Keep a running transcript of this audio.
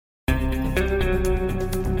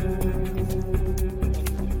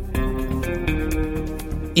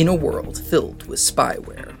In a world filled with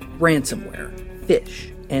spyware, ransomware,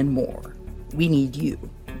 phish, and more, we need you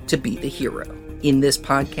to be the hero. In this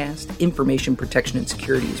podcast, Information Protection and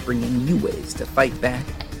Security is bringing you ways to fight back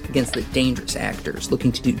against the dangerous actors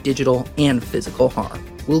looking to do digital and physical harm.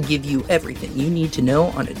 We'll give you everything you need to know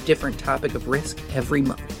on a different topic of risk every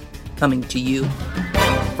month. Coming to you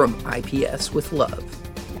from IPS with Love.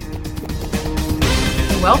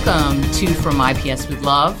 Welcome to From IPS with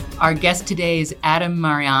Love. Our guest today is Adam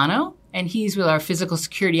Mariano, and he's with our Physical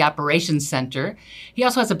Security Operations Center. He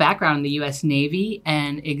also has a background in the U.S. Navy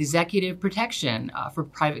and executive protection for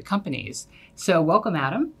private companies. So welcome,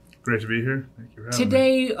 Adam. Great to be here. Thank you for having me.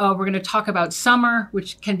 Today, we're going to talk about summer,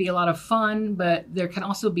 which can be a lot of fun, but there can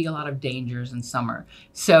also be a lot of dangers in summer.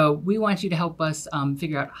 So we want you to help us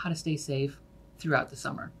figure out how to stay safe throughout the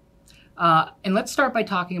summer. And let's start by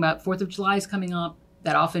talking about 4th of July is coming up.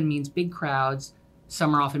 That often means big crowds.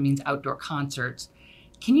 Summer often means outdoor concerts.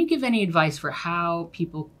 Can you give any advice for how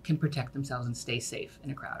people can protect themselves and stay safe in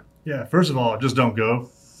a crowd? Yeah, first of all, just don't go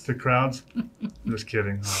to crowds. I'm just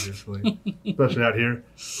kidding, obviously, especially out here.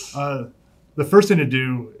 The first thing to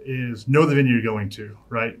do is know the venue you're going to,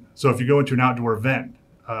 right? So if you go into an outdoor event,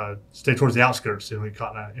 stay towards the outskirts. You don't get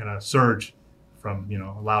caught in a surge from,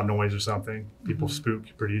 a loud noise or something. People spook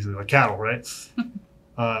pretty easily, like cattle, right?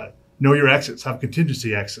 Know your exits. Have a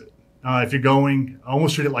contingency exit. If you're going,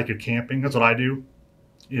 almost treat it like you're camping. That's what I do.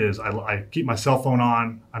 Is I keep my cell phone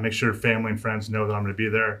on. I make sure family and friends know that I'm going to be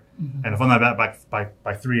there. Mm-hmm. And if I'm not back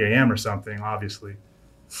by 3 a.m. or something, obviously,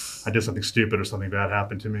 I did something stupid or something bad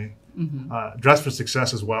happened to me. Mm-hmm. Dress for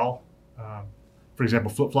success as well. For example,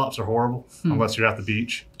 flip-flops are horrible unless you're at the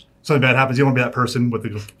beach. Something bad happens, you don't want to be that person with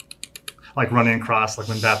the running across, like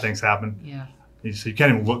when bad things happen. Yeah. So you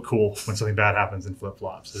can't even look cool when something bad happens in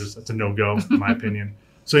flip-flops. That's a no-go, in my opinion.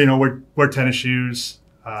 So, wear tennis shoes,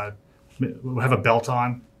 have a belt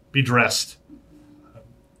on, be dressed.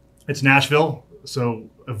 It's Nashville, so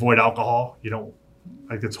avoid alcohol.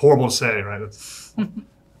 It's horrible to say, right?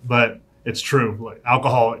 But it's true. Like,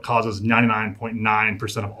 alcohol causes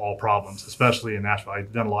 99.9% of all problems, especially in Nashville.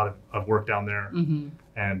 I've done a lot of work down there,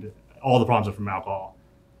 and all the problems are from alcohol.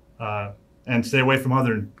 And stay away from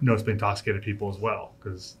other noticeably intoxicated people as well,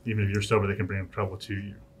 because even if you're sober, they can bring trouble to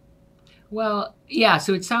you. Well, yeah,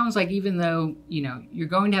 so it sounds like even though, you're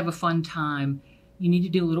going to have a fun time, you need to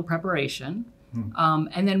do a little preparation.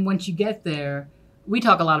 And then once you get there, we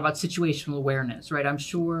talk a lot about situational awareness, right? I'm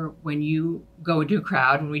sure when you go into a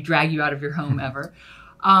crowd, when we drag you out of your home ever,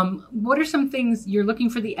 what are some things you're looking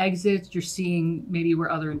for the exits, you're seeing maybe where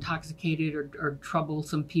other intoxicated or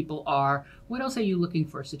troublesome people are? What else are you looking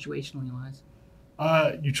for situationally wise?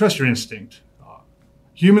 You trust your instinct.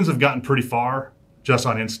 Humans have gotten pretty far just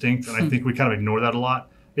on instinct, and I think we kind of ignore that a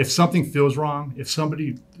lot. If something feels wrong, if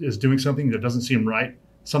somebody is doing something that doesn't seem right,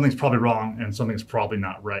 something's probably wrong and something's probably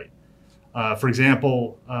not right. For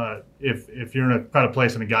example, if you're in a crowded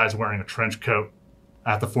place and a guy's wearing a trench coat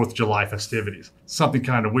at the 4th of July festivities, something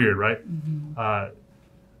kind of weird, right?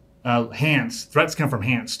 Hands, threats come from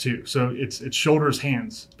hands too. So it's shoulders,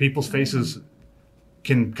 hands. People's faces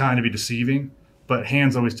can kind of be deceiving, but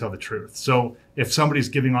hands always tell the truth. So if somebody's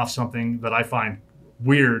giving off something that I find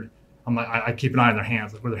weird, I'm like, I keep an eye on their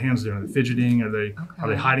hands. Like, what are their hands doing? Are they fidgeting? Are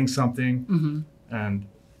they hiding something? And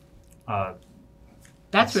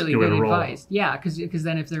that's really good advice. Yeah, because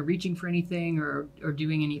then if they're reaching for anything or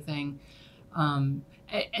doing anything,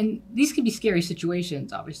 and these can be scary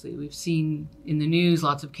situations. Obviously, we've seen in the news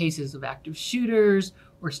lots of cases of active shooters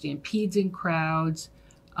or stampedes in crowds.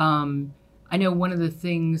 I know one of the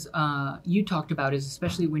things you talked about is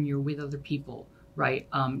especially when you're with other people, right?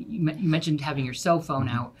 You mentioned having your cell phone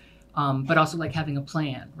out, but also like having a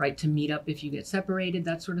plan, right? To meet up if you get separated,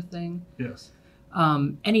 that sort of thing. Yes.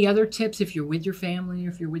 Any other tips if you're with your family or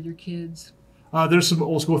if you're with your kids? There's some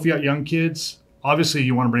old school. If you got young kids, obviously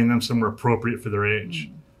you want to bring them somewhere appropriate for their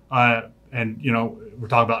age. And, we're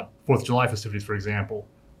talking about 4th of July festivities, for example.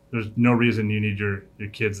 There's no reason you need your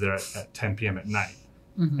kids there at 10 p.m. at night.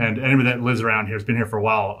 And anybody that lives around here, has been here for a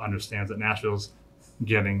while, understands that Nashville's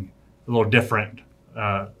getting a little different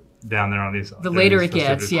down there on these. The later it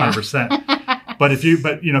gets, 100%. But if you're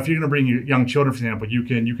going to bring your young children, for example, you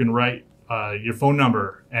can write your phone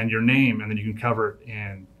number and your name, and then you can cover it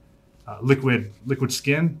in liquid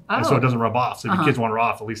skin, and so it doesn't rub off. So if your kids want to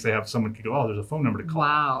rub off, at least they have someone can go, there's a phone number to call.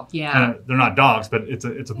 Wow, yeah. And they're not dogs, but it's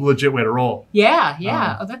a legit way to roll.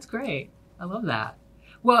 Yeah. That's great. I love that.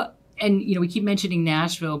 Well, and we keep mentioning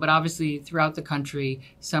Nashville, but obviously throughout the country,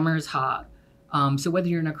 summer is hot. So whether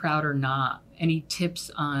you're in a crowd or not, any tips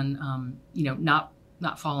on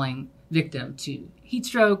not falling victim to heat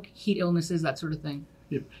stroke, heat illnesses, that sort of thing?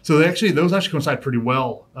 So those actually coincide pretty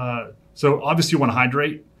well. So obviously you want to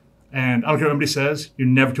hydrate, and I don't care what anybody says, you're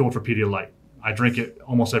never too old for Pedialyte. I drink it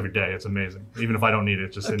almost every day. It's amazing, even if I don't need it.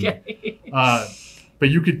 It's just Okay. but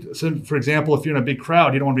you could, so for example, if you're in a big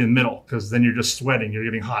crowd, you don't want to be in the middle because then you're just sweating, you're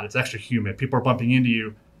getting hot, it's extra humid, people are bumping into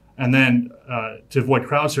you. And then to avoid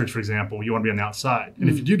crowd surge, for example, you want to be on the outside. And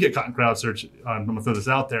if you do get caught in crowd surge, I'm going to throw this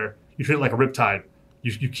out there, you treat it like a riptide.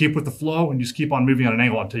 You keep with the flow and you just keep on moving on an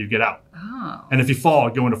angle until you get out. Oh. And if you fall,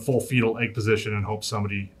 go into full fetal egg position and hope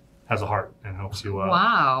somebody has a heart and helps you.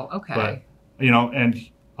 Wow. Okay. But, and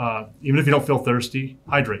even if you don't feel thirsty,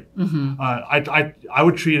 hydrate. Mm-hmm. I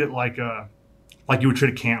would treat it like you would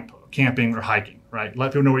treat a camping or hiking, right?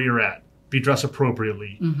 Let people know where you're at. Be dressed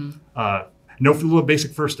appropriately. Mm-hmm. Know for a little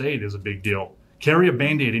basic first aid is a big deal. Carry a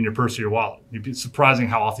Band-Aid in your purse or your wallet. It'd be surprising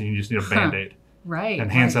how often you just need a Band-Aid. Right.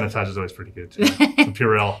 And hand sanitizer is always pretty good too. Some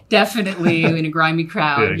Purell. Definitely in a grimy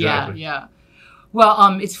crowd. Yeah, exactly. Yeah.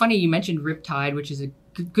 Well, it's funny you mentioned riptide, which is a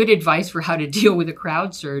good advice for how to deal with a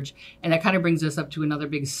crowd surge. And that kind of brings us up to another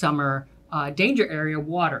big summer danger area,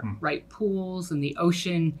 water, right? Pools and the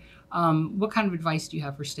ocean. What kind of advice do you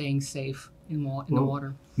have for staying safe in the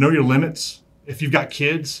water? Know your limits. If you've got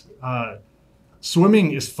kids,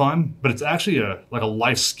 swimming is fun, but it's actually a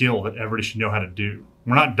life skill that everybody should know how to do.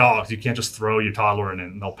 We're not dogs. You can't just throw your toddler in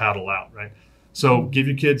and they'll paddle out, right? So give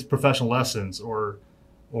your kids professional lessons or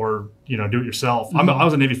do it yourself. Mm-hmm. I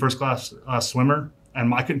was a Navy first class swimmer,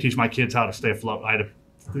 and I couldn't teach my kids how to stay afloat.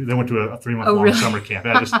 They went to a 3-month long summer camp.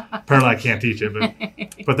 Apparently I can't teach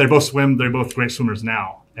it, but they both swim. They're both great swimmers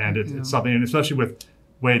now, and it's something, and especially with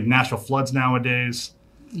natural floods nowadays.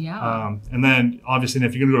 Yeah. And then obviously,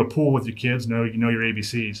 if you're going to go to a pool with your kids, know your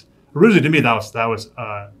ABCs. Originally, to me, that was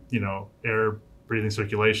air, breathing,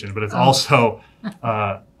 circulation, but it's also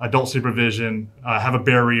adult supervision, have a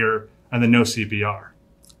barrier, and then no CPR.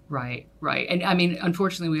 Right. And I mean,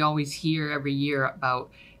 unfortunately, we always hear every year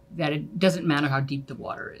about that it doesn't matter how deep the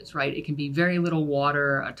water is, right? It can be very little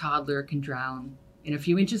water. A toddler can drown in a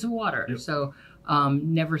few inches of water. Yep. So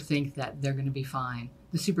never think that they're going to be fine.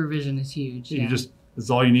 The supervision is huge. It's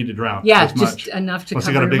all you need to drown. Yeah, just enough to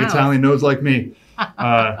cover you got a big your mouth. Italian nose like me.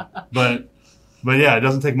 But yeah, it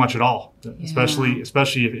doesn't take much at all, especially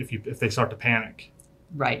if they start to panic.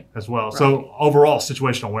 Right. As well. Right. So overall,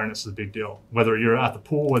 situational awareness is a big deal. Whether you're at the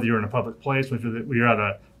pool, whether you're in a public place, whether you're at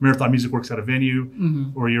a Marathon Music Works at a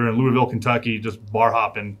venue, or you're in Louisville, Kentucky, just bar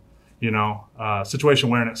hopping, situational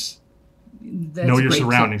awareness. Know your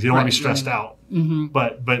surroundings. You don't want to be stressed out. Mm-hmm.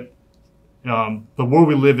 But the world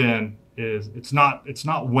we live in is it's not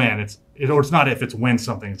when it's not if, it's when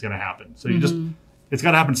something's going to happen. So it's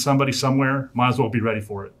got to happen to somebody somewhere. Might as well be ready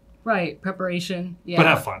for it. Right, preparation. Yeah, but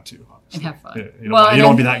have fun too. Obviously. And have fun. You don't want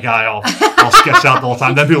to be that guy all sketched out the whole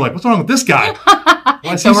time. Then people are like, "What's wrong with this guy?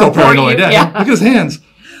 Why is he so paranoid? Yeah. Look at his hands."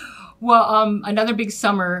 Well, another big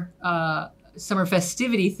summer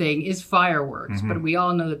festivity thing is fireworks, but we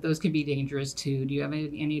all know that those can be dangerous too. Do you have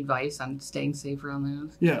any advice on staying safe around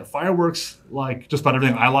those? Yeah, fireworks, like just about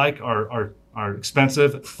everything I like, are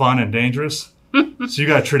expensive, fun, and dangerous. So you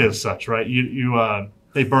got to treat it as such, right?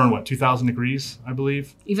 They burn 2,000 degrees, I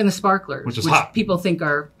believe. Even the sparklers, which hot. People think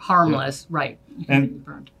are harmless, right? And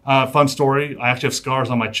fun story, I actually have scars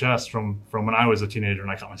on my chest from when I was a teenager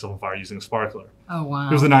and I caught myself on fire using a sparkler. Oh, wow.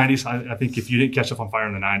 It was the 90s. I think if you didn't catch up on fire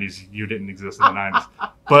in the 90s, you didn't exist in the 90s.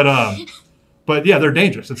 But yeah, they're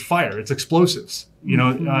dangerous. It's fire. It's explosives. In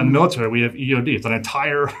the military, we have EOD. It's an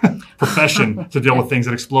entire profession to deal with things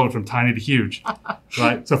that explode from tiny to huge,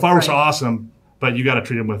 right? So fireworks are awesome. But you got to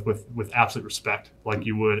treat them with absolute respect, like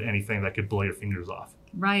you would anything that could blow your fingers off.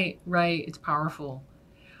 Right. It's powerful.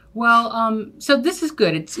 Well, so this is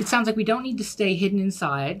good. It sounds like we don't need to stay hidden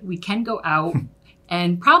inside. We can go out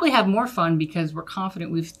and probably have more fun because we're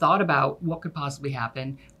confident we've thought about what could possibly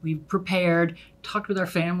happen. We've prepared, talked with our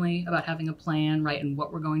family about having a plan, right, and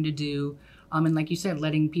what we're going to do. And like you said,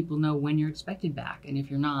 letting people know when you're expected back. And if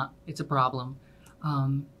you're not, it's a problem.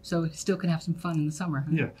 So it still can have some fun in the summer.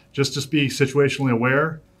 Huh? Yeah, just be situationally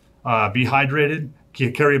aware, be hydrated,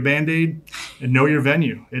 carry a Band-Aid, and know your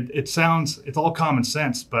venue. It's all common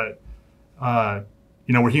sense, but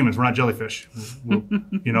we're humans. We're not jellyfish.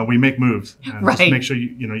 We make moves. And right. Just make sure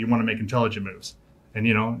you want to make intelligent moves, and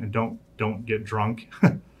and don't get drunk.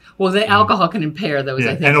 Well, the alcohol can impair those. I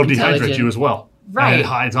think, and it'll dehydrate you as well. Right, and it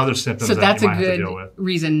hides other symptoms. So that's that you a might have to deal good with.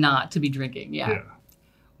 reason not to be drinking. Yeah.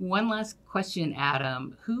 One last question,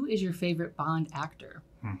 Adam. Who is your favorite Bond actor?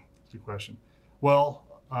 Good question. Well,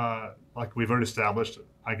 like we've already established,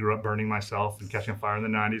 I grew up burning myself and catching fire in the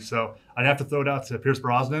 90s. So I'd have to throw it out to Pierce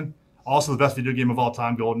Brosnan. Also the best video game of all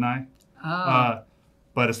time, GoldenEye. Oh.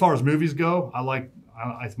 But as far as movies go,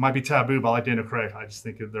 it might be taboo, but I like Daniel Craig. I just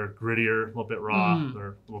think they're grittier, a little bit raw. They're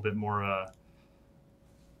a little bit more... a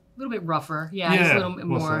little bit rougher. Yeah, just a little bit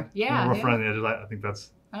more. Yeah. Rough around the edges. I think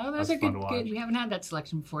that's those are good. We haven't had that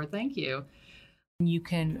selection before. Thank you. You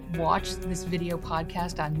can watch this video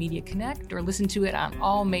podcast on Media Connect or listen to it on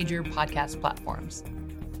all major podcast platforms.